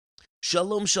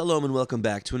Shalom, shalom, and welcome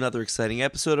back to another exciting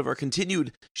episode of our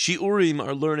continued Shi'urim,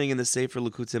 our learning in the Sefer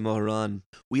Likutei Moharan.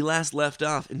 We last left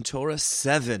off in Torah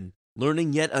 7,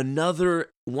 learning yet another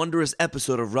wondrous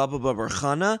episode of Rabba Bar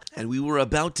Chana, and we were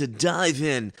about to dive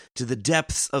in to the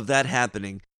depths of that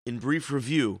happening. In brief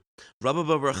review, Rabba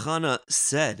Bar Chana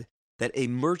said that a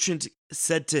merchant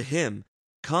said to him,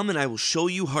 "Come and I will show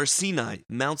you Har Sinai,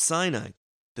 Mount Sinai,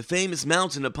 the famous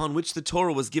mountain upon which the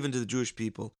Torah was given to the Jewish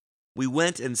people. We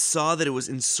went and saw that it was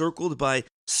encircled by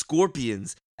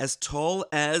scorpions as tall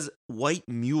as white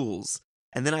mules.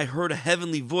 And then I heard a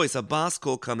heavenly voice, a bas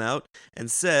kol, come out and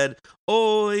said,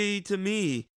 'Oy to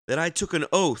me, that I took an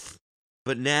oath.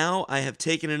 But now I have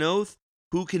taken an oath.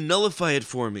 Who can nullify it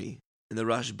for me?'" And the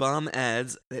Rashbam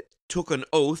adds that took an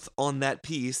oath on that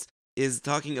piece is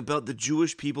talking about the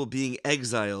Jewish people being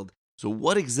exiled. So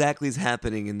what exactly is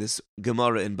happening in this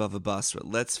Gemara in Bava Basra?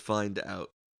 Let's find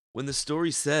out. When the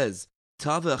story says,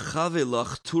 "Tava chave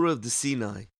lach turav de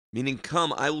Sinai," meaning,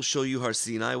 "Come, I will show you Har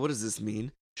Sinai," what does this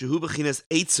mean? Shehu b'chinas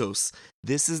eitzos.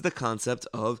 This is the concept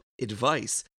of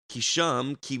advice.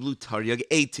 Kisham kiblu taryag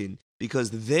eitin. Because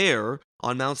there,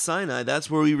 on Mount Sinai, that's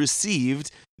where we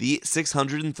received the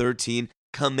 613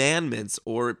 commandments,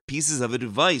 or pieces of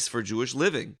advice for Jewish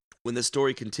living. When the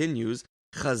story continues,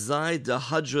 Chazai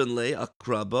dahadran le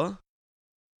akraba,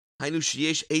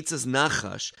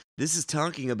 this is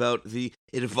talking about the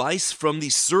advice from the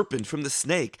serpent, from the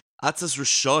snake. Atzas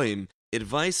Rishoim,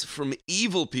 advice from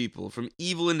evil people, from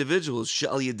evil individuals.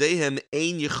 She'al yedehem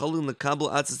ein yechalun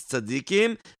lekabel atzas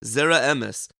tzadikim zera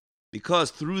emes.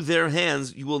 Because through their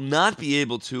hands you will not be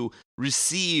able to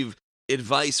receive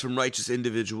advice from righteous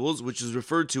individuals, which is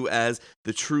referred to as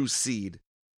the true seed.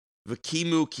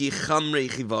 V'kimu ki chamrei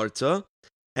chivarta.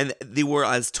 And they were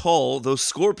as tall, those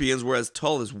scorpions were as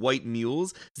tall as white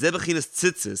mules. Zebechinas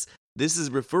tzitzis. This is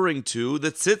referring to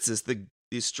the tzitzis,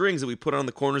 the strings that we put on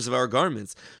the corners of our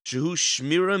garments. Shehu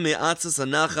shmira me'atzas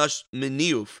anachash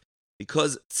meniuf.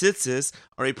 Because tzitzis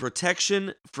are a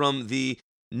protection from the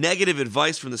negative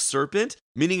advice from the serpent,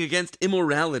 meaning against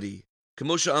immorality.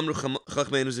 Kamosha amru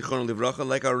chachmeinu zichron livracha,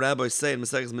 like our rabbis say in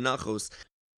Maseches Menachos,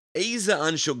 Eiza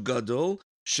ansho gadol,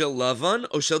 Shel Lavan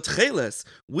or Shel Tcheles,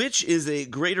 which is a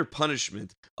greater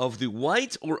punishment, of the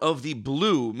white or of the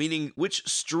blue, meaning which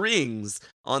strings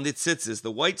on the tzitzis,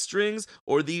 the white strings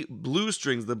or the blue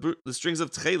strings, the strings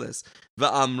of Tcheles.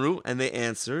 Va'amru, and they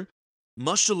answer,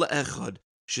 Mashal la'echad,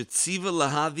 shetziva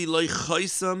lahavi loy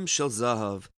choisam shel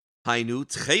zahav, hainu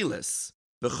Tcheles,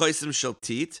 v'choisam shel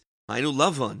tit, hainu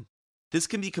Lavan. This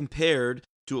can be compared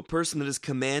to a person that is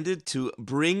commanded to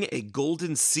bring a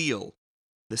golden seal.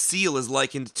 The seal is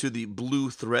likened to the blue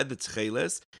thread, the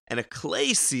tcheles, and a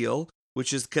clay seal,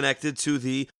 which is connected to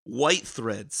the white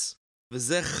threads.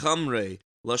 V'zeh chamrei,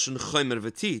 lashon chomer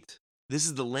v'tit. This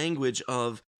is the language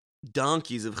of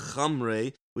donkeys, of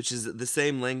chamrei, which is the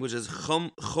same language as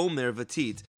chomer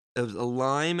v'tit, of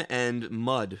lime and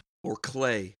mud, or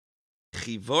clay.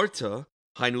 Chivarta,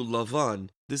 hainu lavan.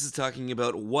 This is talking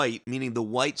about white, meaning the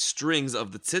white strings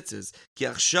of the tzitzis. Ki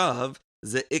achshav,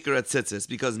 the ikra tzitzis,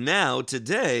 because now,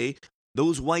 today,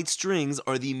 those white strings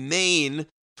are the main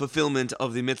fulfillment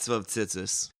of the mitzvah of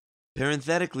tzitzis.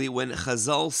 Parenthetically, when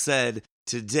Chazal said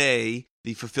today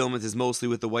the fulfillment is mostly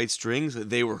with the white strings,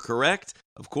 they were correct,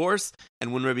 of course.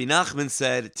 And when Rabbi Nachman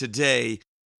said today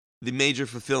the major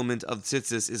fulfillment of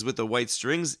tzitzis is with the white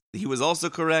strings, he was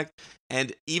also correct.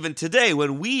 And even today,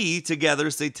 when we together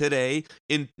say today,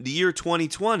 in the year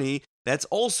 2020, that's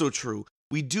also true.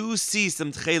 We do see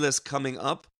some tcheles coming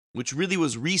up, which really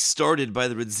was restarted by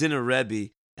the Radzina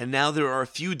Rebbe, and now there are a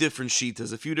few different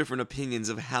shitas, a few different opinions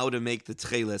of how to make the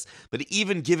tcheles. But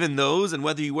even given those, and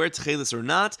whether you wear tcheles or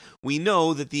not, we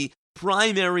know that the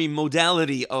primary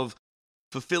modality of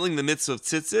fulfilling the mitzvah of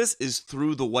tzitzis is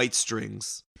through the white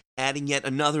strings. Adding yet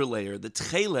another layer, the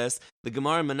tcheles, the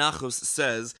Gemara Menachos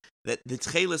says that the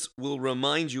tcheles will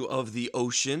remind you of the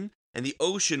ocean, and the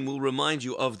ocean will remind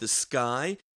you of the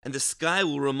sky, and the sky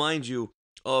will remind you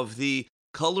of the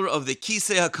color of the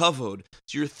Kisei HaKavod.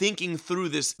 So you're thinking through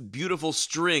this beautiful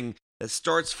string that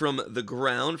starts from the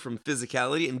ground, from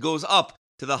physicality, and goes up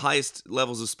to the highest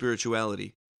levels of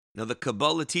spirituality. Now the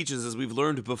Kabbalah teaches, as we've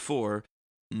learned before,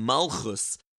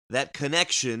 Malchus, that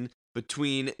connection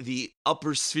between the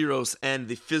upper spheros and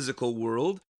the physical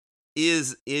world,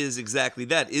 is exactly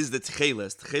that, is the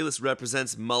Tcheles. Tcheles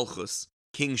represents Malchus,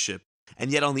 kingship. And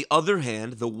yet on the other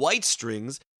hand, the white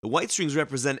strings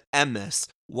represent emes.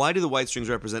 Why do the white strings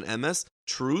represent emes?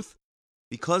 Truth.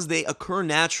 Because they occur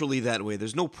naturally that way.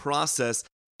 There's no process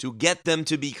to get them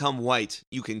to become white.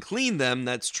 You can clean them,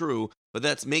 that's true, but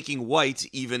that's making white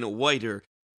even whiter.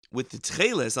 With the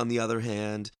tcheles, on the other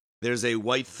hand, there's a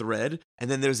white thread, and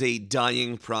then there's a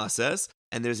dyeing process,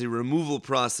 and there's a removal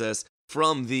process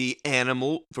from the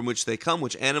animal from which they come.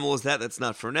 Which animal is that? That's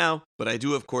not for now, but I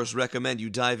do, of course, recommend you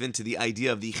dive into the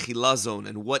idea of the chilazon,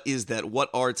 and what is that? What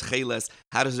are tcheles?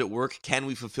 How does it work? Can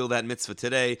we fulfill that mitzvah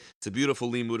today? It's a beautiful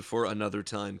limud for another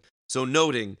time. So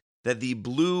noting that the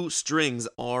blue strings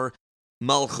are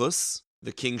malchus,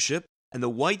 the kingship, and the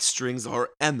white strings are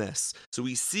emes. So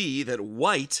we see that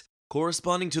white,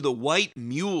 corresponding to the white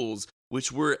mules,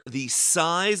 which were the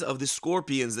size of the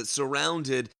scorpions that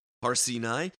surrounded Har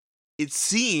Sinai, it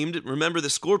seemed, remember, the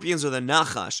scorpions are the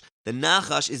nachash. The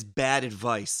nachash is bad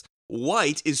advice.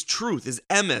 White is truth, is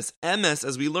emes. Emes,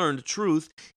 as we learned, truth,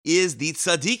 is the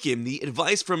tzaddikim. The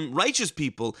advice from righteous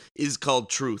people is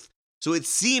called truth. So it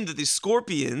seemed that the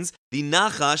scorpions, the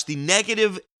nachash, the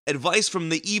negative advice from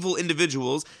the evil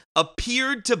individuals,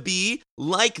 appeared to be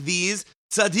like these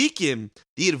tzaddikim.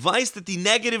 The advice that the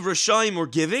negative Rashaim were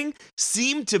giving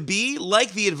seemed to be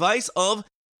like the advice of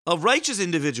righteous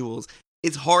individuals.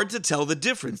 It's hard to tell the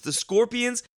difference. The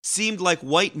scorpions seemed like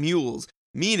white mules,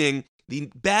 meaning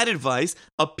the bad advice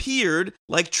appeared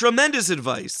like tremendous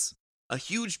advice. A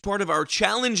huge part of our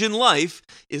challenge in life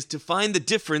is to find the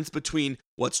difference between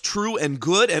what's true and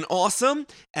good and awesome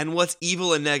and what's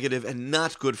evil and negative and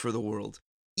not good for the world.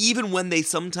 Even when they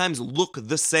sometimes look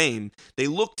the same, they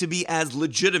look to be as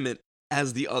legitimate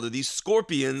as the other. These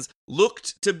scorpions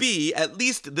looked to be at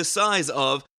least the size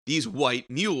of these white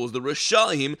mules. The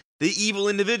Rashaim, the evil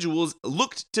individuals,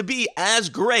 looked to be as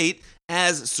great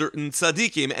as certain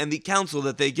tzaddikim and the counsel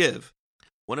that they give.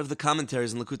 One of the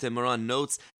commentaries in Likutei Moharan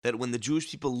notes that when the Jewish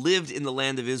people lived in the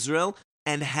land of Israel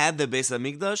and had the Beis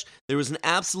HaMikdash, there was an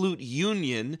absolute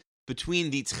union between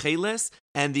the Tcheles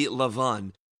and the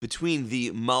Lavan, between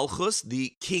the Malchus,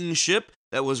 the kingship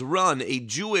that was run, a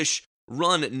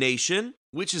Jewish-run nation,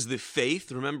 which is the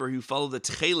faith. Remember, you follow the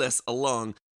Tcheles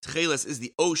along. Tcheles is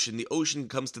the ocean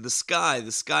comes to the sky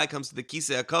comes to the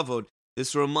Kisei HaKavod.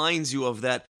 This reminds you of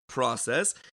that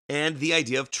process, and the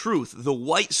idea of truth, the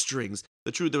white strings,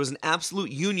 the truth. There was an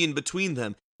absolute union between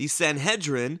them. The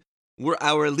Sanhedrin were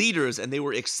our leaders, and they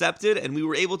were accepted, and we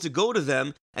were able to go to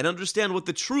them and understand what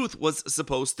the truth was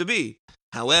supposed to be.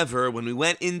 However, when we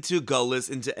went into Gullus,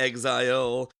 into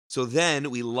exile, so then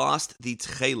we lost the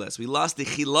Tcheles, we lost the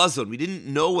Chilazon. We didn't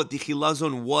know what the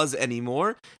Chilazon was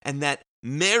anymore, and that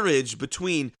marriage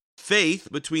between faith,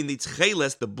 between the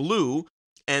Tcheles, the blue,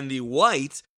 and the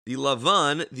white, the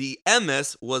Lavan, the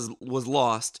emes, was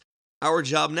lost. Our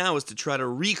job now is to try to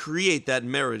recreate that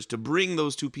marriage, to bring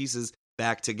those two pieces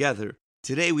back together.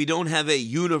 Today, we don't have a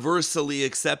universally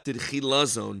accepted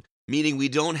chilazon, meaning we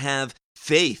don't have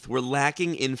faith. We're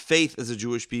lacking in faith as a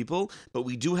Jewish people, but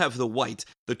we do have the white,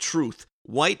 the truth.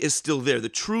 White is still there. The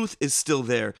truth is still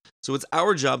there. So it's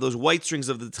our job, those white strings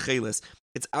of the Tcheles,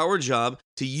 it's our job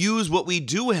to use what we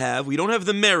do have. We don't have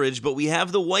the marriage, but we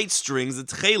have the white strings, the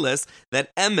Tcheles,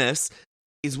 that emes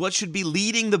is what should be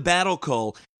leading the battle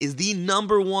call, is the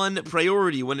number one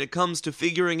priority when it comes to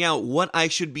figuring out what I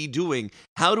should be doing.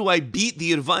 How do I beat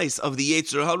the advice of the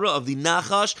Yetzer Hara, of the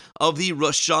Nachash, of the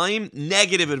Rashaim?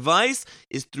 Negative advice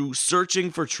is through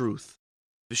searching for truth.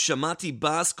 V'shamati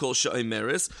bas kol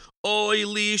she'omeres, oy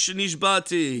li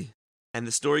shenishbati. And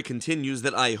the story continues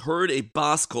that I heard a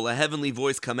bas kol, a heavenly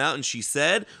voice, come out, and she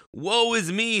said, woe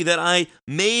is me that I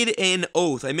made an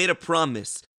oath, I made a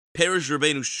promise. Perish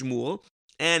Rabbeinu Shmuel.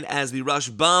 And as the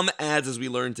Rashbam adds, as we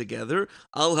learn together,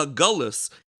 al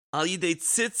hagolus, al yidei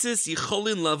tzitzis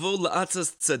yicholin lavo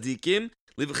la'atzas tzadikim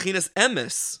livchinas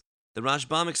emes. The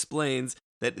Rashbam explains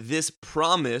that this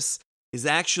promise is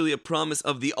actually a promise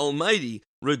of the Almighty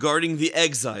regarding the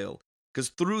exile. Because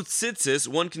through tzitzis,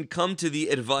 one can come to the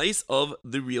advice of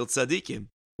the real tzaddikim,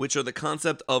 which are the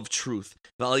concept of truth.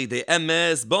 And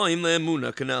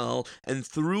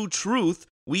through truth,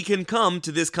 we can come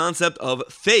to this concept of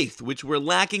faith, which we're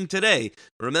lacking today.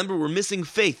 Remember, we're missing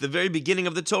faith. The very beginning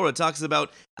of the Torah talks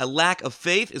about a lack of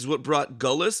faith is what brought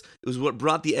Gullus, it was what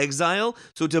brought the exile.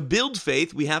 So to build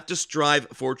faith, we have to strive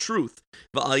for truth.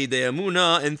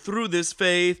 And through this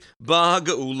faith,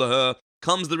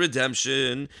 comes the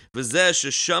redemption.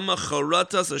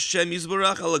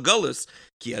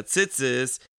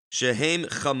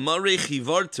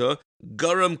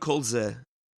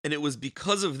 And it was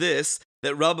because of this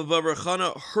that Rabbi Bar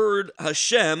Chana heard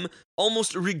Hashem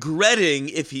almost regretting,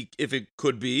 if it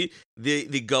could be, the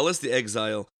Gullus, the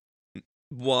exile.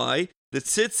 Why? The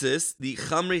tzitzis, the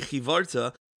chamrei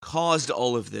chivarta, caused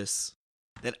all of this.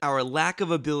 That our lack of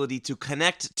ability to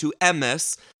connect to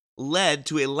emes led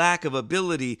to a lack of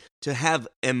ability to have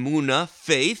emuna,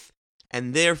 faith,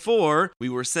 and therefore we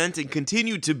were sent and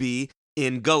continued to be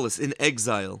in Gullus, in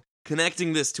exile.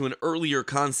 Connecting this to an earlier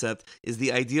concept is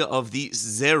the idea of the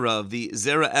zera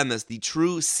emes, the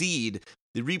true seed.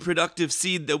 The reproductive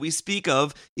seed that we speak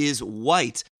of is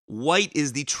white. White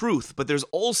is the truth, but there's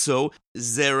also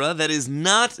zera that is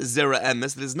not zera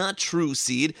emes, that is not true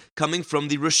seed, coming from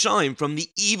the Rashaim, from the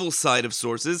evil side of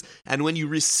sources. And when you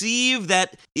receive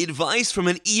that advice from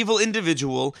an evil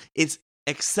individual, it's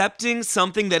accepting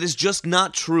something that is just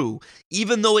not true,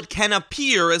 even though it can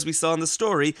appear, as we saw in the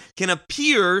story, can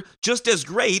appear just as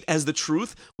great as the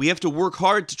truth. We have to work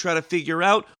hard to try to figure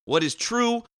out what is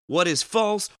true, what is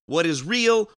false, what is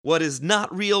real, what is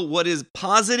not real, what is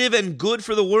positive and good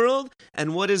for the world,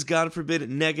 and what is, God forbid,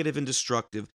 negative and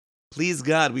destructive. Please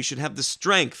God, we should have the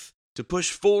strength to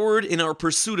push forward in our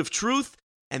pursuit of truth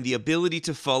and the ability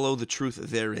to follow the truth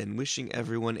therein. Wishing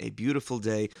everyone a beautiful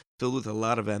day filled with a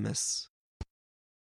lot of emes.